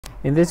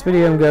In this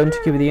video, I'm going to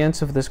give you the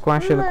answer for this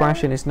question. The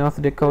question is, North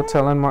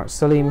Dakota landmark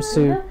Salem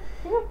Sue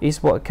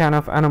is what kind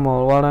of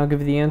animal? Well, I'll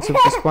give you the answer for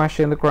this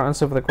question. The correct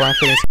answer for the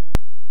question is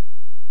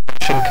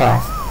cow.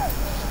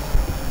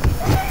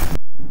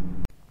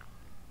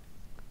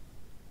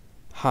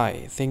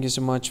 Hi, thank you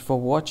so much for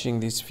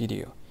watching this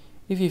video.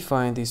 If you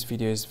find this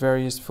video is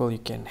very useful, you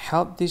can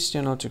help this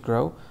channel to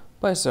grow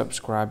by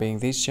subscribing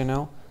this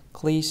channel.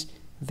 Please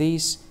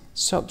this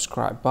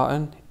subscribe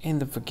button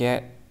and don't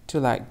forget to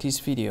like this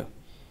video.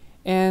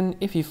 And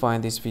if you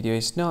find this video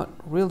is not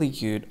really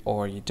good,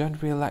 or you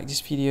don't really like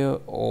this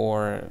video,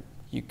 or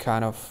you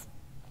kind of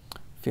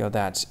feel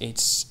that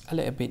it's a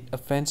little bit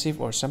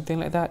offensive or something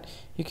like that,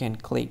 you can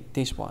click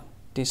this one,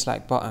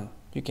 dislike button.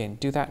 You can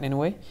do that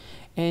anyway.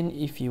 And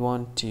if you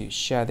want to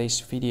share this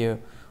video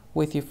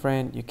with your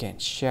friend, you can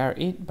share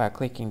it by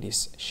clicking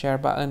this share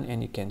button,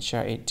 and you can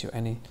share it to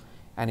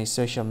any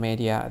social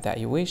media that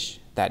you wish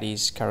that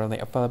is currently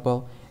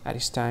available at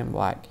this time,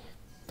 like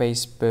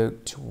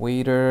Facebook,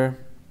 Twitter,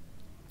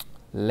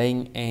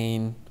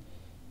 LinkedIn,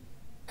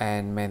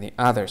 and many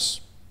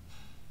others,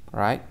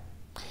 right?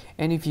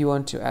 And if you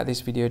want to add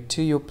this video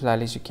to your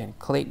playlist, you can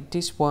click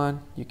this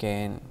one. You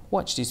can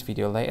watch this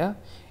video later,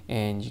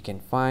 and you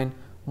can find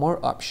more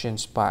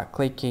options by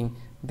clicking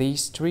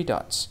these three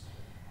dots.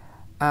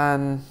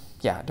 And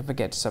yeah, don't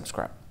forget to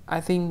subscribe. I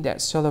think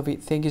that's all of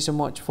it. Thank you so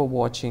much for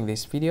watching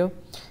this video,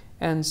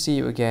 and see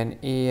you again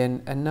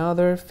in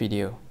another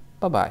video.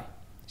 Bye bye.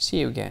 See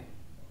you again.